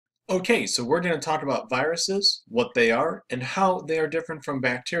Okay, so we're going to talk about viruses, what they are, and how they are different from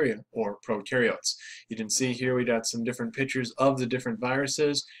bacteria or prokaryotes. You can see here we got some different pictures of the different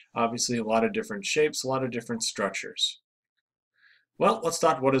viruses. Obviously, a lot of different shapes, a lot of different structures. Well, let's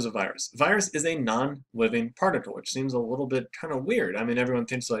talk what is a virus. Virus is a non-living particle, which seems a little bit kind of weird. I mean, everyone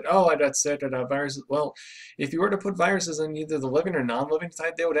thinks like, oh, I got sick, I got viruses. Well, if you were to put viruses on either the living or non-living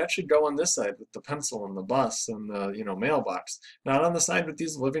side, they would actually go on this side with the pencil and the bus and the, mailbox, not on the side with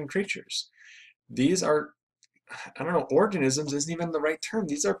these living creatures. These are, I don't know, organisms isn't even the right term.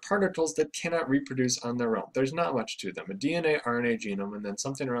 These are particles that cannot reproduce on their own. There's not much to them. A DNA, RNA, genome, and then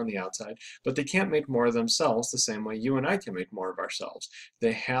something around the outside, but they can't make more of themselves the same way you and I can make more of ourselves.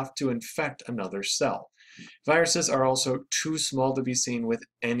 They have to infect another cell. Viruses are also too small to be seen with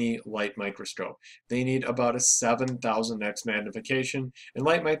any light microscope. They need about a 7,000x magnification, and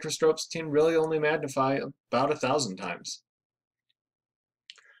light microscopes can really only magnify about 1,000 times.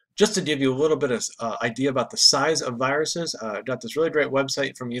 Just to give you a little bit of idea about the size of viruses, I got this really great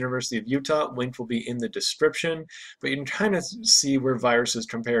website from University of Utah. Link will be in the description, but you can kind of see where viruses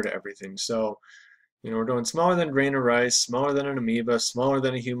compare to everything. So, we're going smaller than a grain of rice, smaller than an amoeba, smaller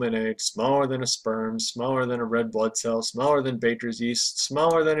than a human egg, smaller than a sperm, smaller than a red blood cell, smaller than baker's yeast,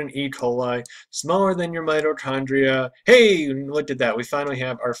 smaller than an E. coli, smaller than your mitochondria. Hey, look at that. We finally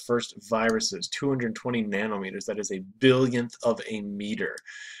have our first viruses, 220 nanometers. That is a billionth of a meter.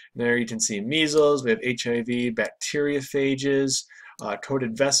 There you can see measles, we have HIV, bacteriophages,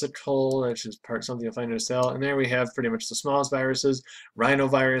 coated vesicle, which is something you'll find in a cell. And there we have pretty much the smallest viruses,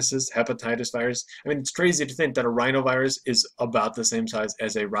 rhinoviruses, hepatitis virus. I mean, it's crazy to think that a rhinovirus is about the same size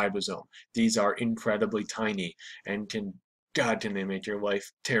as a ribosome. These are incredibly tiny and God, can they make your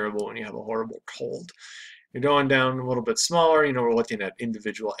life terrible when you have a horrible cold. You're going down a little bit smaller, we're looking at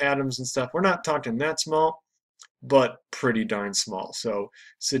individual atoms and stuff. We're not talking that small, but pretty darn small. So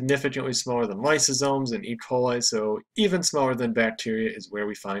significantly smaller than lysosomes and E. coli, so even smaller than bacteria is where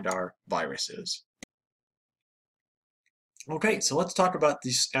we find our viruses. Okay, so let's talk about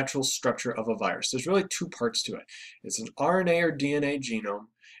the actual structure of a virus. There's really two parts to it. It's an RNA or DNA genome,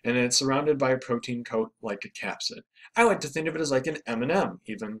 and it's surrounded by a protein coat like a capsid. I like to think of it as like an M&M,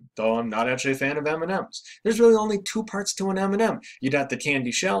 even though I'm not actually a fan of M&Ms. There's really only two parts to an M&M. You got the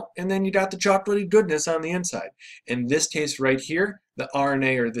candy shell, and then you got the chocolatey goodness on the inside. In this case right here, the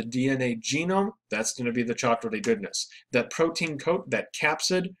RNA or the DNA genome, that's going to be the chocolatey goodness. That protein coat, that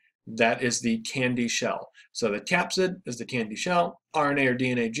capsid, that is the candy shell. So the capsid is the candy shell, RNA or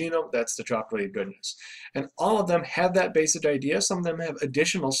DNA genome, that's the chocolatey goodness. And all of them have that basic idea. Some of them have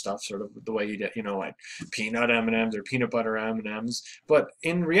additional stuff, sort of the way you get, like peanut M&Ms or peanut butter M&Ms. But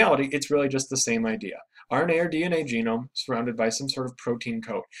in reality, it's really just the same idea. RNA or DNA genome surrounded by some sort of protein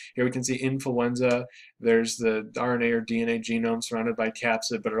coat. Here we can see influenza. There's the RNA or DNA genome surrounded by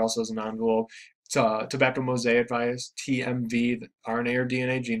capsid, but it also has an envelope. Tobacco mosaic virus, TMV, the RNA or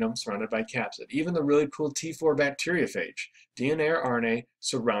DNA genome surrounded by capsid. Even the really cool T4 bacteriophage, DNA or RNA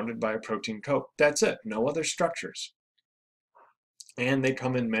surrounded by a protein coat. That's it, no other structures. And they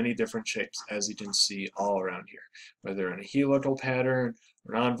come in many different shapes, as you can see all around here, whether in a helical pattern,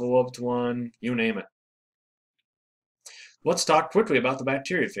 or an enveloped one, you name it. Let's talk quickly about the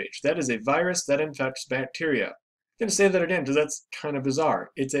bacteriophage. That is a virus that infects bacteria. I'm going to say that again because that's kind of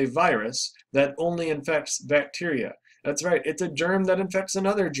bizarre. It's a virus that only infects bacteria. That's right, it's a germ that infects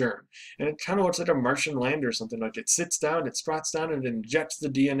another germ. And it kind of looks like a Martian lander or something. Like it sits down, it squats down, and it injects the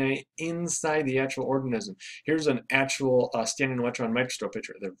DNA inside the actual organism. Here's an actual standing electron microscope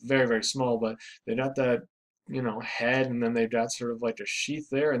picture. They're very, very small, but they got that head, and then they've got sort of like a sheath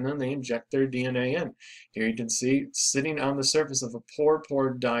there, and then they inject their DNA in. Here you can see sitting on the surface of a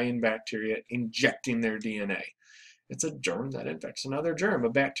poor dying bacteria injecting their DNA. It's a germ that infects another germ, a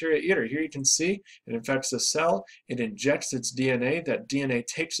bacteria eater. Here you can see it infects a cell, it injects its DNA, that DNA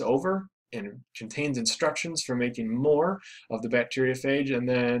takes over and contains instructions for making more of the bacteriophage, and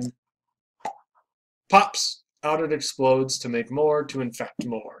then pops, out it explodes to make more, to infect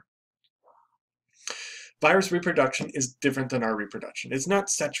more. Virus reproduction is different than our reproduction. It's not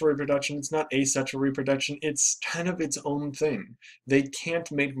sexual reproduction, it's not asexual reproduction, it's kind of its own thing. They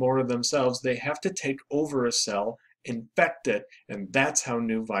can't make more of themselves, they have to take over a cell, infect it, and that's how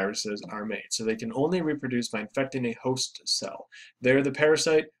new viruses are made. So they can only reproduce by infecting a host cell. They're the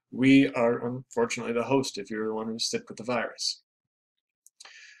parasite, we are unfortunately the host if you're the one who's sick with the virus.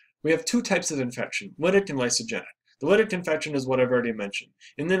 We have two types of infection, lytic and lysogenic. The lytic infection is what I've already mentioned.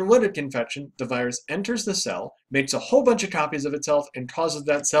 In the lytic infection, the virus enters the cell, makes a whole bunch of copies of itself, and causes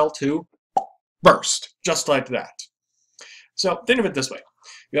that cell to burst, just like that. So think of it this way.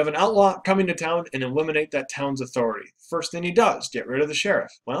 You have an outlaw coming to town and eliminate that town's authority. First thing he does, get rid of the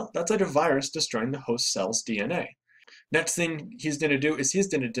sheriff. Well, that's like a virus destroying the host cell's DNA. Next thing he's going to do is he's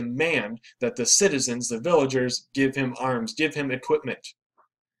going to demand that the citizens, the villagers, give him arms, give him equipment.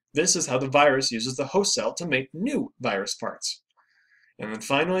 This is how the virus uses the host cell to make new virus parts. And then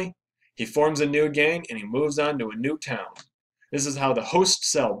finally, he forms a new gang and he moves on to a new town. This is how the host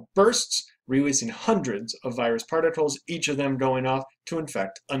cell bursts, releasing hundreds of virus particles, each of them going off to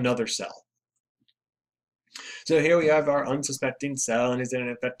infect another cell. So here we have our unsuspecting cell, and he's getting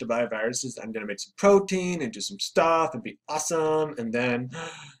infected by viruses. I'm going to make some protein and do some stuff and be awesome. And then,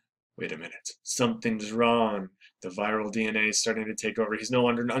 wait a minute, something's wrong. The viral DNA is starting to take over. He's no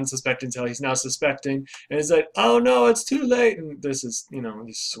longer an unsuspecting cell. He's now suspecting. And he's like, oh no, it's too late. And this is,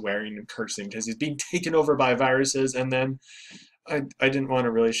 he's swearing and cursing because he's being taken over by viruses. And then I didn't want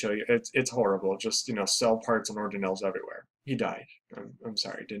to really show you. It's horrible. Just, cell parts and organelles everywhere. He died. I'm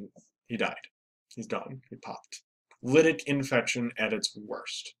sorry. He died. He's done. He popped. Lytic infection at its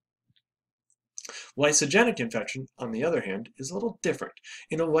worst. Lysogenic infection, on the other hand, is a little different.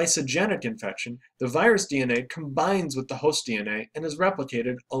 In a lysogenic infection, the virus DNA combines with the host DNA and is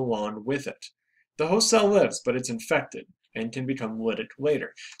replicated along with it. The host cell lives, but it's infected and can become lytic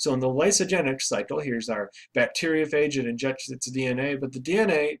later. So in the lysogenic cycle, here's our bacteriophage. It injects its DNA, but the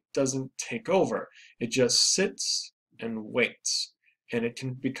DNA doesn't take over. It just sits and waits. And it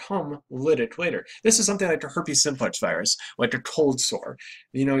can become lytic later. This is something like a herpes simplex virus, like a cold sore.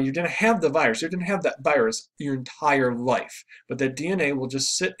 You're going to have the virus. You're going to have that virus your entire life. But that DNA will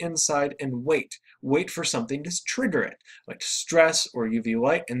just sit inside and wait for something to trigger it, like stress or UV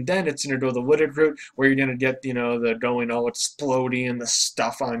light. And then it's going to go the lytic route where you're going to get, the going all explodey and the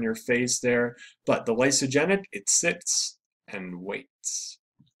stuff on your face there. But the lysogenic, it sits and waits.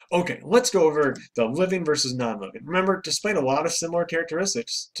 Okay, let's go over the living versus non-living. Remember, despite a lot of similar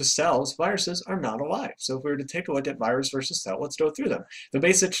characteristics to cells, viruses are not alive. So if we were to take a look at virus versus cell, let's go through them. The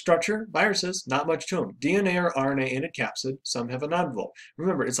basic structure, viruses, not much to them. DNA or RNA in a capsid, some have an envelope.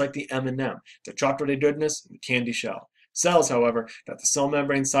 Remember, it's like the M&M, the chocolatey goodness, and the candy shell. Cells, however, got the cell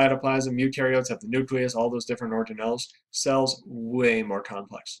membrane, cytoplasm, eukaryotes have the nucleus, all those different organelles. Cells, way more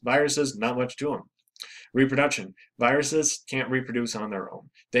complex. Viruses, not much to them. Reproduction. Viruses can't reproduce on their own.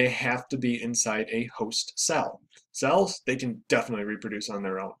 They have to be inside a host cell. Cells, they can definitely reproduce on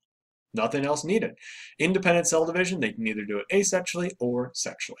their own. Nothing else needed. Independent cell division, they can either do it asexually or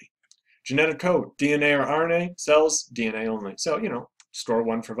sexually. Genetic code, DNA or RNA, cells, DNA only. So, store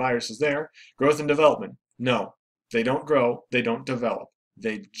one for viruses there. Growth and development, no. They don't grow, they don't develop.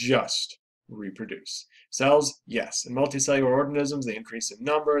 They just reproduce. Cells, yes. In multicellular organisms, they increase in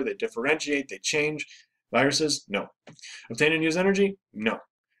number, they differentiate, they change. Viruses, no. Obtain and use energy? No.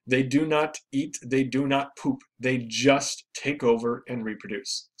 They do not eat, they do not poop. They just take over and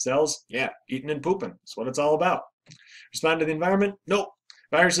reproduce. Cells, yeah, eating and pooping. That's what it's all about. Respond to the environment? Nope.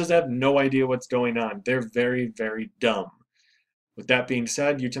 Viruses have no idea what's going on. They're very, very dumb. With that being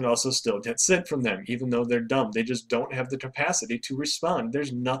said, you can also still get sick from them, even though they're dumb. They just don't have the capacity to respond.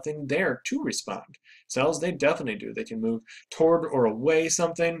 There's nothing there to respond. Cells, they definitely do. They can move toward or away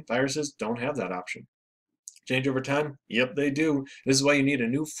something. Viruses don't have that option. Change over time? Yep, they do. This is why you need a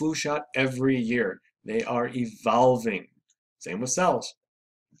new flu shot every year. They are evolving. Same with cells.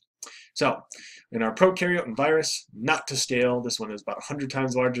 So, in our prokaryote and virus, not to scale. This one is about 100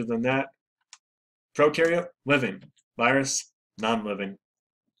 times larger than that. Prokaryote, living. Virus, non-living.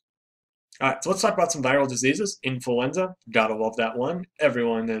 All right, so let's talk about some viral diseases. Influenza, gotta love that one.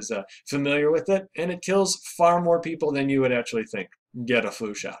 Everyone is familiar with it, and it kills far more people than you would actually think. Get a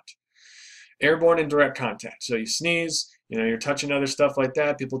flu shot. Airborne and direct contact. So you sneeze, you're touching other stuff like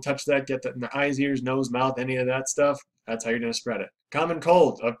that. People touch that, get that in their eyes, ears, nose, mouth, any of that stuff. That's how you're going to spread it. Common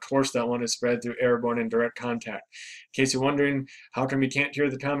cold. Of course, that one is spread through airborne and direct contact. In case you're wondering how come you can't cure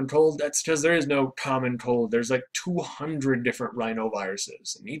the common cold, that's because there is no common cold. There's like 200 different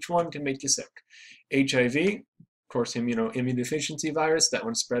rhinoviruses, and each one can make you sick. HIV, of course, immunodeficiency virus. That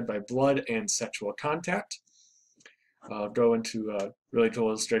one's spread by blood and sexual contact. I'll go into a really cool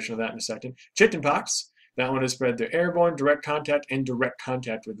illustration of that in a second. Chickenpox, that one is spread through airborne, direct contact, and direct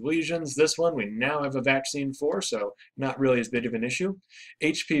contact with lesions. This one we now have a vaccine for, so not really as big of an issue.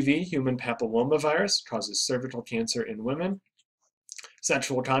 HPV, human papillomavirus, causes cervical cancer in women.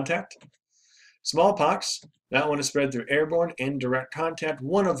 Sexual contact. Smallpox, that one is spread through airborne and direct contact.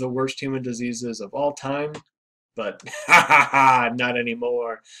 One of the worst human diseases of all time. But not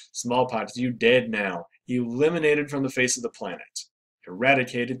anymore. Smallpox, you dead now. Eliminated from the face of the planet.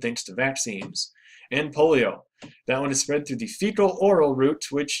 Eradicated thanks to vaccines. And polio. That one is spread through the fecal oral route,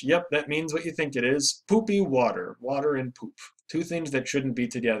 which, yep, that means what you think it is. Poopy water. Water and poop. Two things that shouldn't be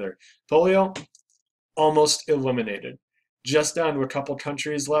together. Polio, almost eliminated. Just down to a couple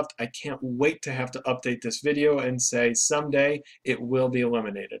countries left. I can't wait to have to update this video and say someday it will be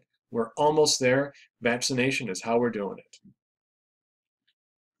eliminated. We're almost there. Vaccination is how we're doing it.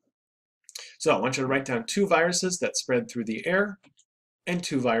 So I want you to write down 2 viruses that spread through the air and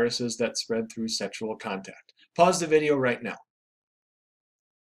 2 viruses that spread through sexual contact. Pause the video right now.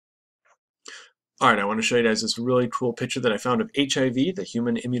 All right, I want to show you guys this really cool picture that I found of HIV, the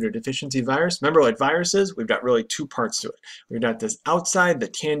human immunodeficiency virus. Remember, like viruses, we've got really 2 parts to it. We've got this outside, the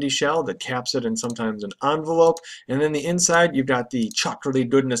candy shell that caps it in sometimes an envelope, and then the inside, you've got the chocolatey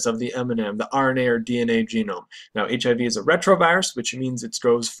goodness of the M&M, the RNA or DNA genome. Now, HIV is a retrovirus, which means it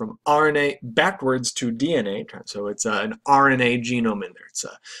goes from RNA backwards to DNA, so it's an RNA genome in there. It's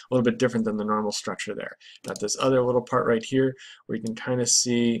a little bit different than the normal structure there. Got this other little part right here where you can kind of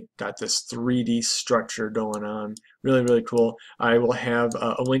see, got this 3D structure going on. Really, really cool. I will have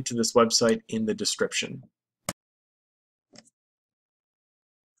a link to this website in the description.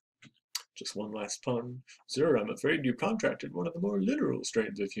 Just one last pun. Sir, I'm afraid you contracted one of the more literal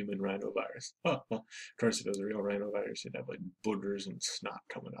strains of human rhinovirus. Of course, if it was a real rhinovirus, you'd have like boogers and snot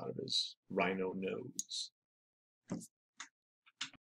coming out of his rhino nose.